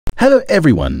Hello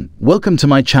everyone, welcome to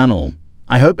my channel.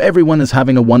 I hope everyone is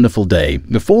having a wonderful day.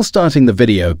 Before starting the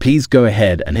video, please go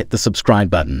ahead and hit the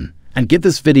subscribe button and give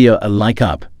this video a like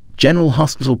up. General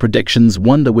Hospital predictions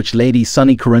wonder which lady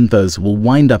Sonny Corinthos will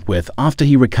wind up with after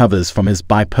he recovers from his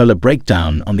bipolar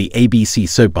breakdown on the ABC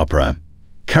soap opera.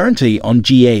 Currently on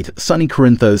G8, Sonny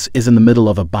Corinthos is in the middle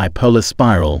of a bipolar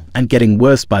spiral and getting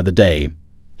worse by the day.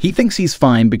 He thinks he's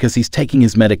fine because he's taking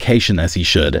his medication as he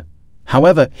should.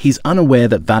 However, he's unaware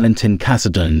that Valentin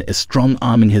Casadon is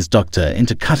strong-arming his doctor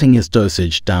into cutting his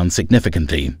dosage down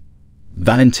significantly.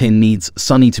 Valentin needs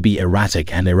Sonny to be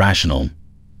erratic and irrational.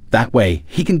 That way,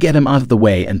 he can get him out of the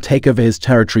way and take over his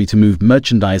territory to move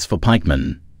merchandise for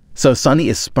pikemen. So Sonny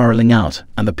is spiraling out,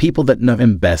 and the people that know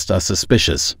him best are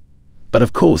suspicious. But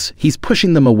of course, he's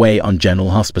pushing them away on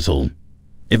General Hospital.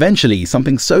 Eventually,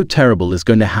 something so terrible is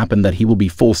going to happen that he will be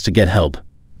forced to get help.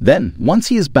 Then, once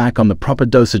he is back on the proper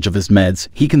dosage of his meds,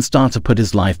 he can start to put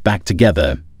his life back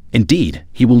together. Indeed,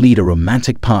 he will lead a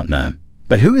romantic partner.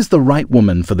 But who is the right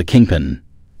woman for the kingpin?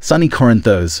 Sonny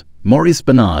Corinthos, Maurice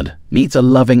Bernard, needs a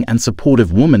loving and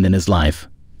supportive woman in his life,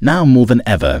 now more than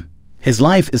ever. His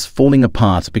life is falling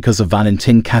apart because of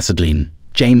Valentin Casadon,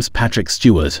 James Patrick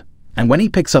Stewart, and when he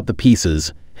picks up the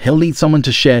pieces, he'll need someone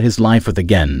to share his life with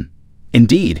again.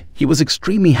 Indeed, he was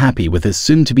extremely happy with his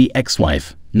soon-to-be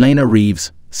ex-wife, Nina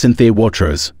Reeves, Cynthia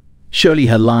Watros. Surely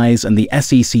her lies and the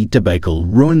SEC debacle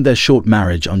ruined their short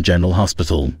marriage on General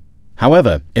Hospital.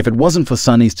 However, if it wasn't for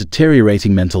Sonny's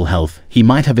deteriorating mental health, he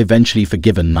might have eventually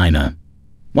forgiven Nina.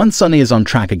 Once Sonny is on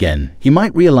track again, he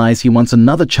might realize he wants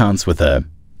another chance with her.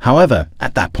 However,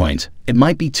 at that point, it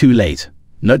might be too late.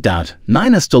 No doubt,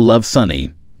 Nina still loves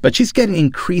Sonny, but she's getting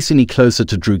increasingly closer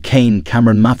to Drew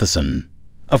Cameron Matheson.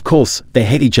 Of course, they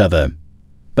hate each other,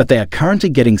 but they are currently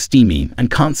getting steamy and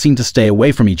can't seem to stay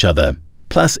away from each other.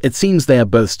 Plus, it seems they are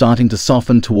both starting to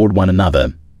soften toward one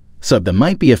another. So there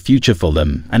might be a future for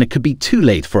them, and it could be too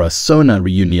late for a Sona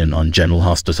reunion on General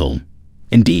Hospital.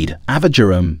 Indeed, Ava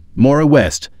Jerome, Maura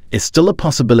West, is still a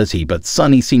possibility, but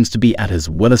Sonny seems to be at his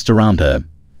willest around her.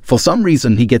 For some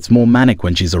reason, he gets more manic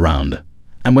when she's around.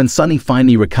 And when Sonny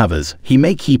finally recovers, he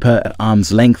may keep her at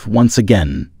arm's length once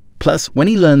again. Plus, when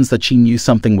he learns that she knew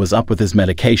something was up with his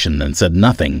medication and said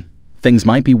nothing, things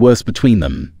might be worse between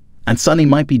them, and Sonny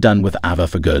might be done with Ava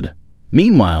for good.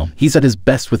 Meanwhile, he's at his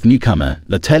best with newcomer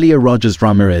Latelia Rogers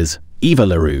Ramirez, Eva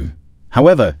LaRue.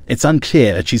 However, it's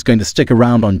unclear that she's going to stick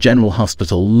around on General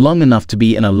Hospital long enough to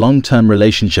be in a long-term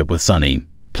relationship with Sonny.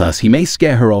 Plus, he may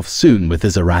scare her off soon with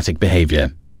his erratic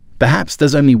behavior. Perhaps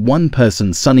there's only one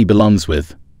person Sonny belongs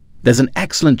with. There's an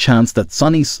excellent chance that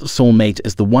Sonny's soulmate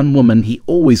is the one woman he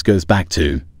always goes back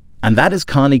to, and that is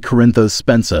Carly Corinthos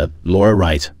Spencer, Laura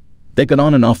Wright. They've gone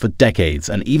on and off for decades,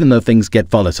 and even though things get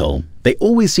volatile, they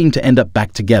always seem to end up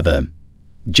back together.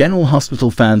 General Hospital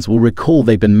fans will recall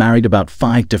they've been married about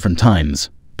 5 different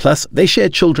times. Plus, they share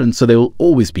children, so they will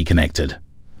always be connected.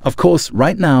 Of course,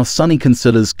 right now, Sonny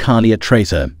considers Carly a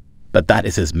traitor, but that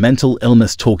is his mental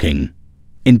illness talking.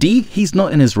 Indeed, he's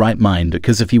not in his right mind,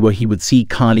 because if he were, he would see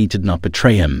Carly did not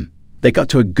betray him. They got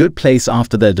to a good place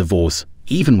after their divorce,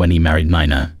 even when he married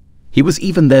Nina. He was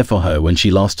even there for her when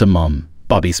she lost her mom,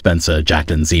 Bobby Spencer,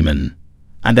 Jacqueline Zeman.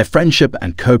 And their friendship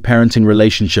and co-parenting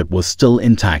relationship was still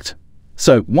intact.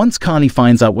 So, once Carly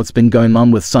finds out what's been going on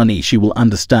with Sonny, she will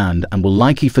understand and will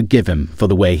likely forgive him for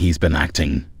the way he's been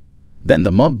acting. Then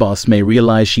the mob boss may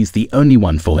realize she's the only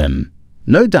one for him.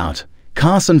 No doubt,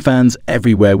 Carson fans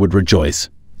everywhere would rejoice.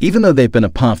 Even though they've been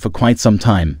apart for quite some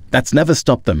time, that's never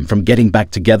stopped them from getting back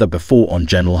together before on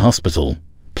General Hospital.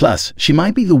 Plus, she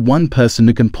might be the one person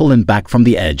who can pull him back from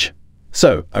the edge.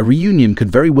 So, a reunion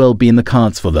could very well be in the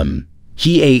cards for them.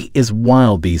 GA is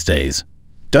wild these days.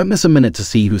 Don't miss a minute to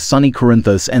see who Sonny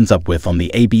Corinthos ends up with on the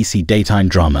ABC daytime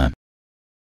drama.